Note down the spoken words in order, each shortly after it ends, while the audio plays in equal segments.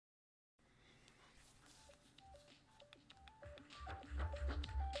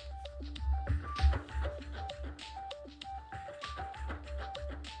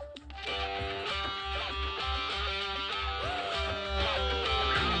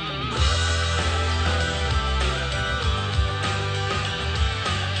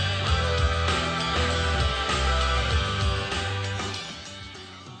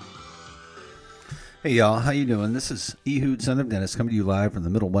Hey y'all, how you doing? This is Ehud, son of Dennis, coming to you live from the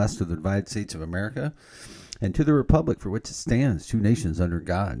Middle West of the Divided States of America, and to the republic for which it stands, two nations under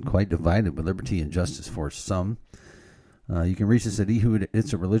God, quite divided, with liberty and justice for some. You can reach us at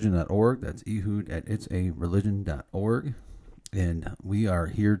ehud@itsareligion.org. That's ehud@itsareligion.org. And we are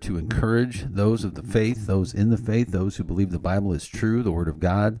here to encourage those of the faith, those in the faith, those who believe the Bible is true, the Word of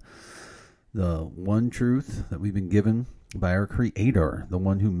God, the one truth that we've been given by our Creator, the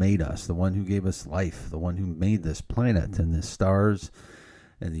one who made us, the one who gave us life, the one who made this planet and the stars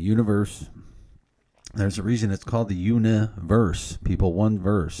and the universe. There's a reason it's called the universe, people, one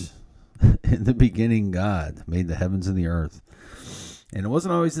verse. In the beginning, God made the heavens and the earth. And it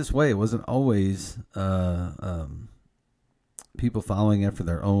wasn't always this way. It wasn't always people following after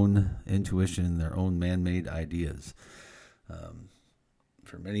their own intuition, their own man-made ideas.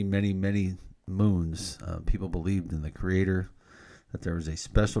 For many, many, many moons, people believed in the Creator, that there was a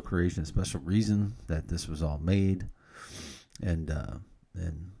special creation, a special reason that this was all made, and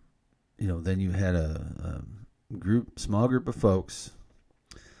you know, then you had a small group of folks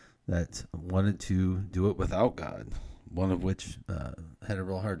that wanted to do it without God. One of which had a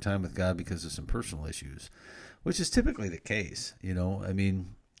real hard time with God because of some personal issues, which is typically the case. You know, I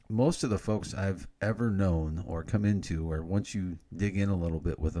mean, most of the folks I've ever known or come into, or once you dig in a little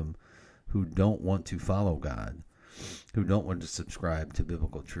bit with them, who don't want to follow God, who don't want to subscribe to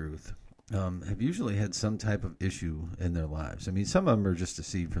biblical truth, have usually had some type of issue in their lives. I mean, some of them are just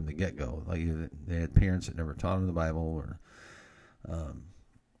deceived from the get-go. Like they had parents that never taught them the Bible, or,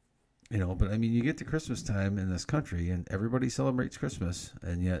 you know, but I mean, you get to Christmas time in this country and everybody celebrates Christmas,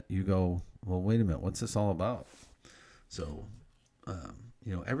 and yet you go, well, wait a minute, what's this all about? So,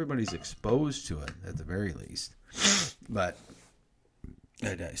 you know, everybody's exposed to it at the very least. But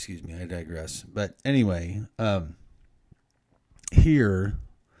I digress. But anyway, here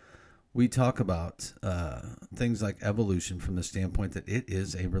we talk about things like evolution from the standpoint that it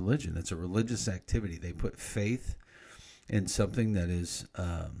is a religion. It's a religious activity. They put faith in something that is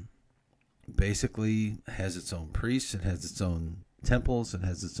basically has its own priests, it has its own temples, it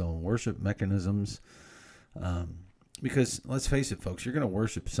has its own worship mechanisms. Because let's face it, folks, you're going to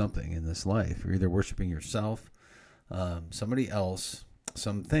worship something in this life. You're either worshiping yourself, somebody else,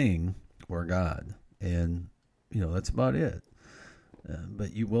 something, or God. And, you know, that's about it.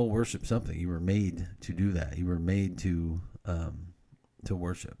 But you will worship something. You were made to do that. You were made to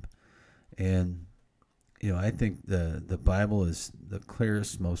worship. And, you know, I think the Bible is the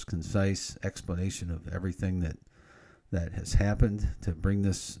clearest, most concise explanation of everything that has happened to bring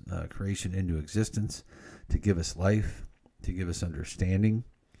this creation into existence, to give us life, to give us understanding.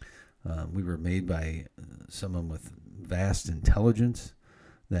 We were made by someone with vast intelligence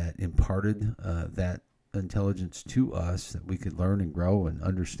that imparted that intelligence to us, that we could learn and grow and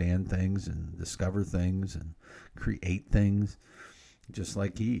understand things and discover things and create things just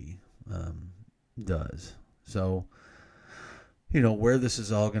like He does. So, you know, where this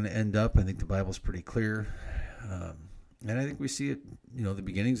is all going to end up, I think the Bible's pretty clear. And I think we see it, you know, the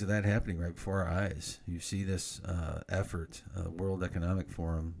beginnings of that happening right before our eyes. You see this effort, World Economic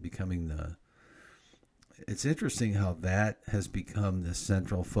Forum, becoming it's interesting how that has become the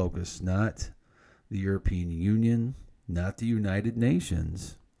central focus, not the European Union, not the United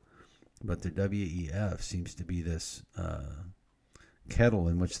Nations, but the WEF seems to be this kettle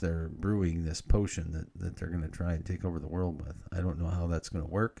in which they're brewing this potion that they're going to try and take over the world with. I don't know how that's going to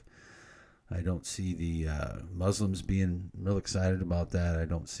work. I don't see the Muslims being real excited about that. I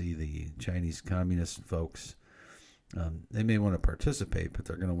don't see the Chinese communist folks. They may want to participate, but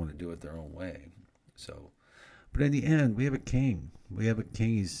they're going to want to do it their own way. So, but in the end, we have a king. We have a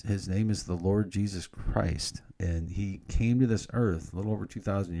king. His name is the Lord Jesus Christ, and He came to this earth a little over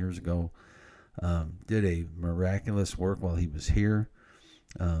 2,000 years ago, did a miraculous work while He was here,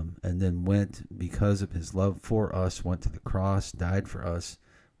 and then went, because of His love for us, went to the cross, died for us,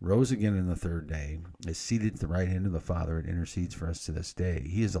 rose again on the third day, is seated at the right hand of the Father, and intercedes for us to this day.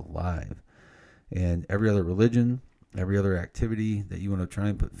 He is alive. And every other religion, every other activity that you want to try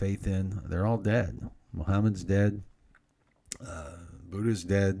and put faith in, they're all dead. Muhammad's dead. Buddha's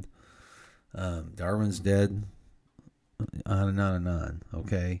dead. Darwin's dead. On and on and on.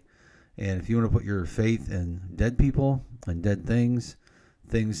 Okay? And if you want to put your faith in dead people and dead things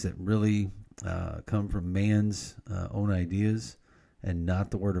that really come from man's own ideas, and not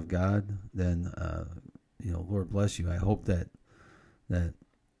the Word of God, then, you know, Lord bless you. I hope that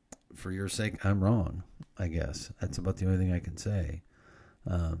for your sake, I'm wrong, I guess. That's about the only thing I can say.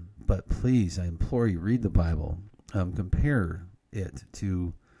 But please, I implore you, read the Bible. Compare it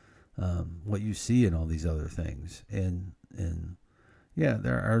to what you see in all these other things. And you Yeah,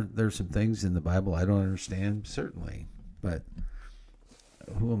 there's some things in the Bible I don't understand, certainly, but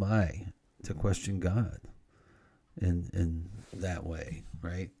who am I to question God in that way,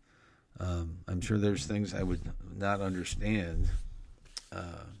 right? I'm sure there's things I would not understand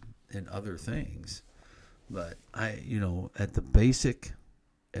in other things, but at the basic,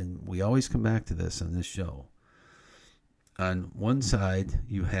 and we always come back to this on this show. On one side,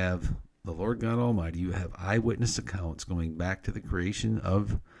 you have the Lord God Almighty. You have eyewitness accounts going back to the creation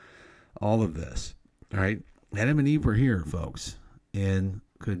of all of this. All right, Adam and Eve were here, folks, and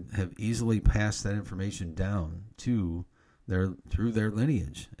could have easily passed that information down to through their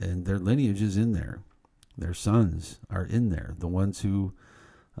lineage, and their lineage is in there. Their sons are in there. The ones who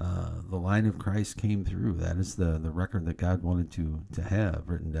the line of Christ came through. That is the record that God wanted to have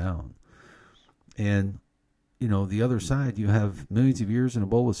written down. And the other side, you have millions of years in a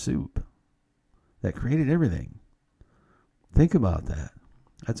bowl of soup that created everything. Think about that.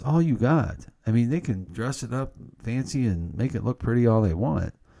 That's all you got. I mean, they can dress it up fancy and make it look pretty all they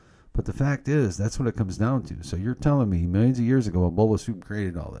want, but the fact is, that's what it comes down to. So you're telling me millions of years ago a bowl of soup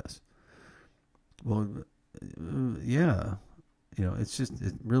created all this? Well, yeah.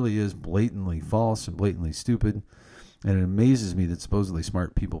 It really is blatantly false and blatantly stupid, and it amazes me that supposedly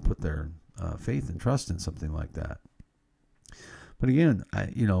smart people put their faith and trust in something like that. But again,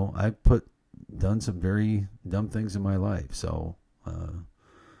 I've done some very dumb things in my life, so I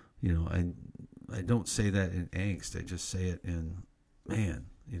don't say that in angst. I just say it in, man,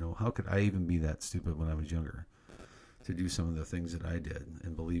 how could I even be that stupid when I was younger to do some of the things that I did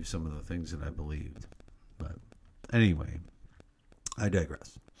and believe some of the things that I believed. But anyway, I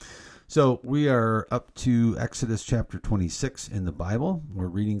digress. So we are up to Exodus chapter 26 in the Bible. We're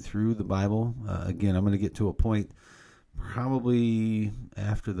reading through the Bible. Again, I'm going to get to a point probably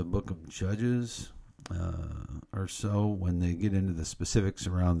after the book of Judges or so, when they get into the specifics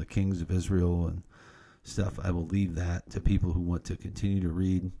around the kings of Israel and stuff. I will leave that to people who want to continue to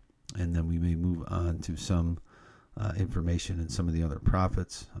read, and then we may move on to some information in some of the other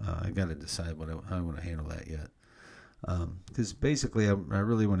prophets. I got to decide how I want to handle that yet. Because basically, I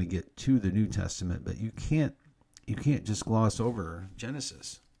really want to get to the New Testament, but you can't just gloss over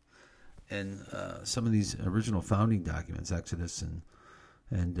Genesis and some of these original founding documents, Exodus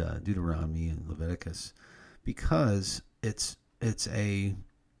and Deuteronomy and Leviticus, because it's a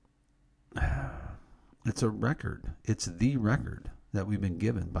record. It's the record that we've been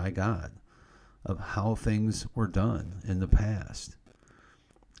given by God of how things were done in the past,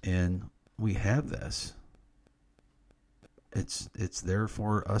 and we have this. It's there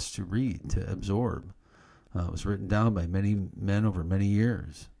for us to read, to absorb. It was written down by many men over many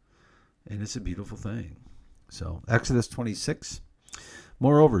years, and it's a beautiful thing. So Exodus 26.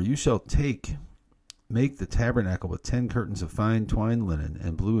 Moreover, you shall make the tabernacle with 10 curtains of fine twined linen,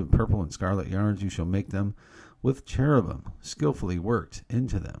 and blue and purple and scarlet yarns. You shall make them with cherubim skillfully worked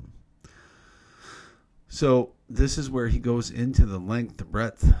into them. So this is where he goes into the length, the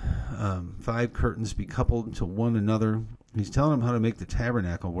breadth. 5 curtains be coupled to one another. He's telling them how to make the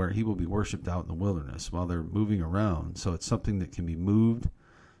tabernacle where he will be worshipped out in the wilderness while they're moving around. So it's something that can be moved,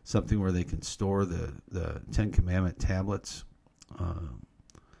 something where they can store the 10 Commandment tablets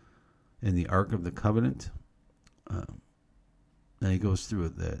in the Ark of the Covenant. Then he goes through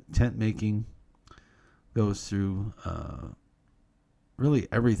the tent making, goes through really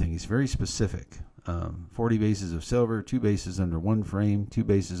everything. He's very specific. 40 bases of silver, 2 bases under one frame, 2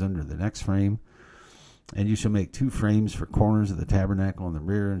 bases under the next frame. And you shall make 2 frames for corners of the tabernacle in the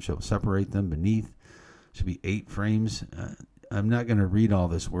rear, and shall separate them beneath. Should be 8 frames. I'm not going to read all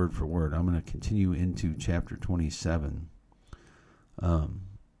this word for word. I'm going to continue into chapter 27.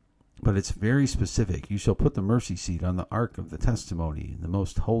 But it's very specific. You shall put the mercy seat on the ark of the testimony, the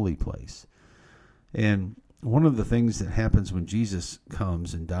most holy place. And one of the things that happens when Jesus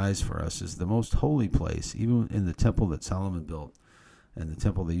comes and dies for us is the most holy place, even in the temple that Solomon built and the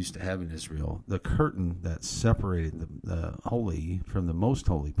temple they used to have in Israel, the curtain that separated the holy from the most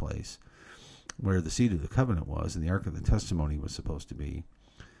holy place, where the seat of the covenant was and the ark of the testimony was supposed to be,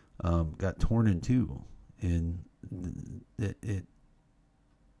 got torn in two. And it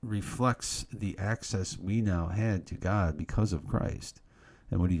reflects the access we now had to God because of Christ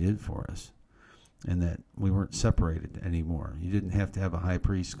and what he did for us, and that we weren't separated anymore. You didn't have to have a high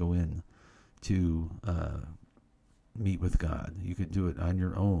priest go in to meet with God. You could do it on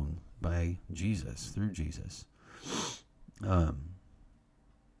your own by Jesus, through Jesus.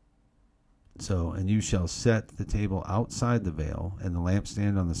 And you shall set the table outside the veil and the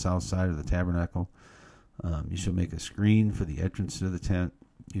lampstand on the south side of the tabernacle. You shall make a screen for the entrance to the tent.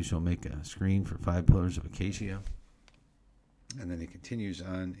 You shall make a screen for 5 pillars of acacia. And then he continues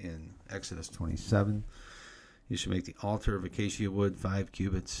on in Exodus 27. You shall make the altar of acacia wood 5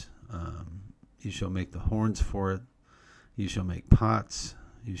 cubits. You shall make the horns for it. You shall make pots.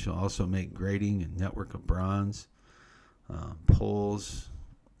 You shall also make grating and network of bronze, poles.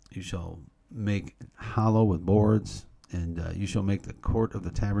 You shall make hollow with boards. And you shall make the court of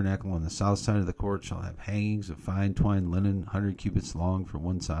the tabernacle on the south side of the court shall have hangings of fine twined linen, 100 cubits long for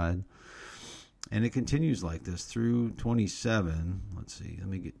one side. And it continues like this through 27. Let's see, let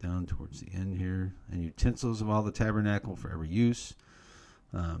me get down towards the end here. And utensils of all the tabernacle for every use.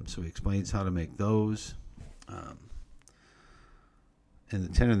 So he explains how to make those. In the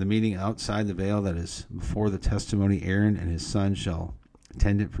tent of the meeting outside the veil that is before the testimony, Aaron and his son shall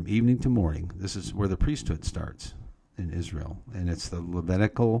tend it from evening to morning. This is where the priesthood starts in Israel. And it's the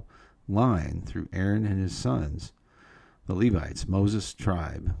Levitical line through Aaron and his sons, the Levites, Moses'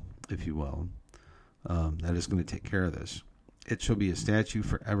 tribe, if you will, that is going to take care of this. It shall be a statute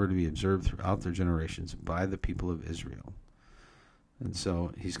forever to be observed throughout their generations by the people of Israel. And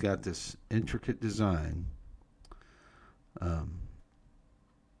so he's got this intricate design.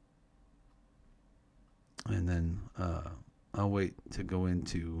 And then I'll wait to go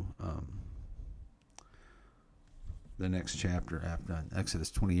into the next chapter. After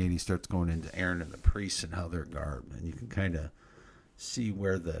Exodus 28, he starts going into Aaron and the priests and how they're garbed. And you can kind of see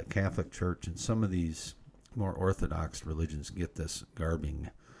where the Catholic Church and some of these more Orthodox religions get this garbing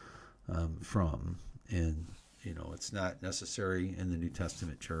from. And, you know, it's not necessary in the New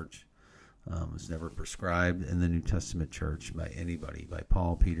Testament church. It's never prescribed in the New Testament church by anybody, by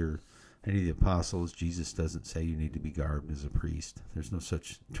Paul, Peter, any of the apostles. Jesus doesn't say you need to be garbed as a priest. There's no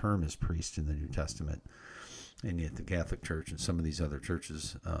such term as priest in the New Testament. And yet the Catholic Church and some of these other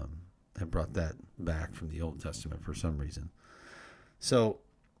churches have brought that back from the Old Testament for some reason. So,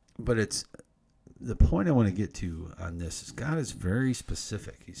 but it's the point I want to get to on this is God is very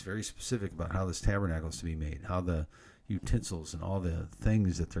specific. He's very specific about how this tabernacle is to be made, how the utensils and all the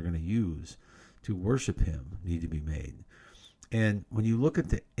things that they're going to use to worship him need to be made. And when you look at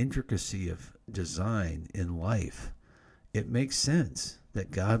the intricacy of design in life, it makes sense that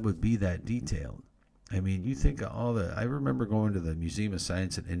God would be that detailed. I mean, you think of I remember going to the Museum of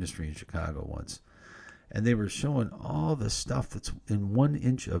Science and Industry in Chicago once, and they were showing all the stuff that's in 1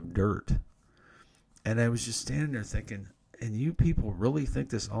 inch of dirt. And I was just standing there thinking, and you people really think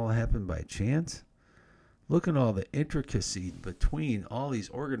this all happened by chance? Look at all the intricacy between all these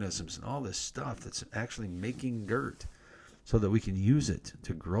organisms and all this stuff that's actually making dirt so that we can use it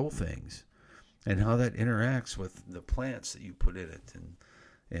to grow things, and how that interacts with the plants that you put in it,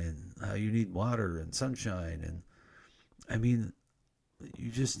 and how you need water and sunshine. And I mean,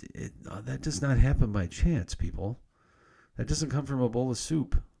 that does not happen by chance, people. That doesn't come from a bowl of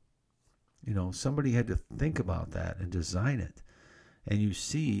soup. You know, somebody had to think about that and design it. And you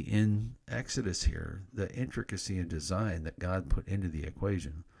see in Exodus here the intricacy and design that God put into the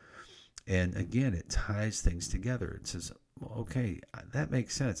equation. And again, it ties things together. It says, okay, that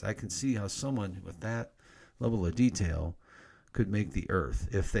makes sense. I can see how someone with that level of detail could make the earth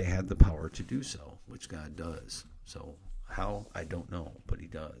if they had the power to do so, which God does. So how, I don't know, but he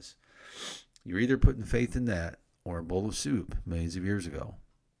does. You're either putting faith in that or a bowl of soup millions of years ago,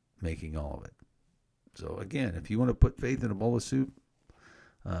 making all of it. So again, if you want to put faith in a bowl of soup,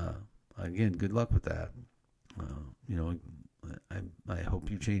 again, good luck with that. You know, I hope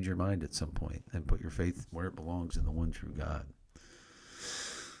you change your mind at some point and put your faith where it belongs in the one true God.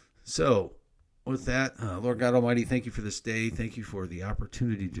 So with that, Lord God Almighty, thank you for this day. Thank you for the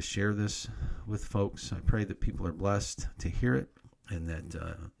opportunity to share this with folks. I pray that people are blessed to hear it, and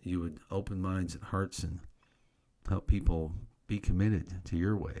that you would open minds and hearts and help people be committed to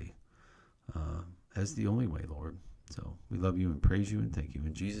your way as the only way, Lord. So we love you and praise you and thank you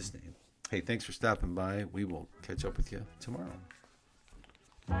in Jesus' name. Hey, thanks for stopping by. We will catch up with you tomorrow.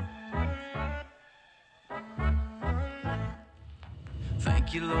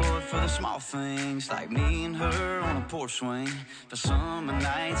 Thank you, Lord, for the small things, like me and her on a porch swing, for summer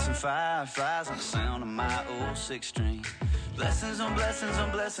nights and fireflies and the sound of my old 6-string. Blessings on blessings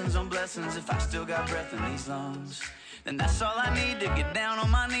on blessings on blessings. If I still got breath in these lungs, then that's all I need to get down on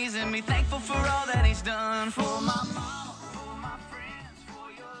my knees and be thankful for all that he's done for my mom.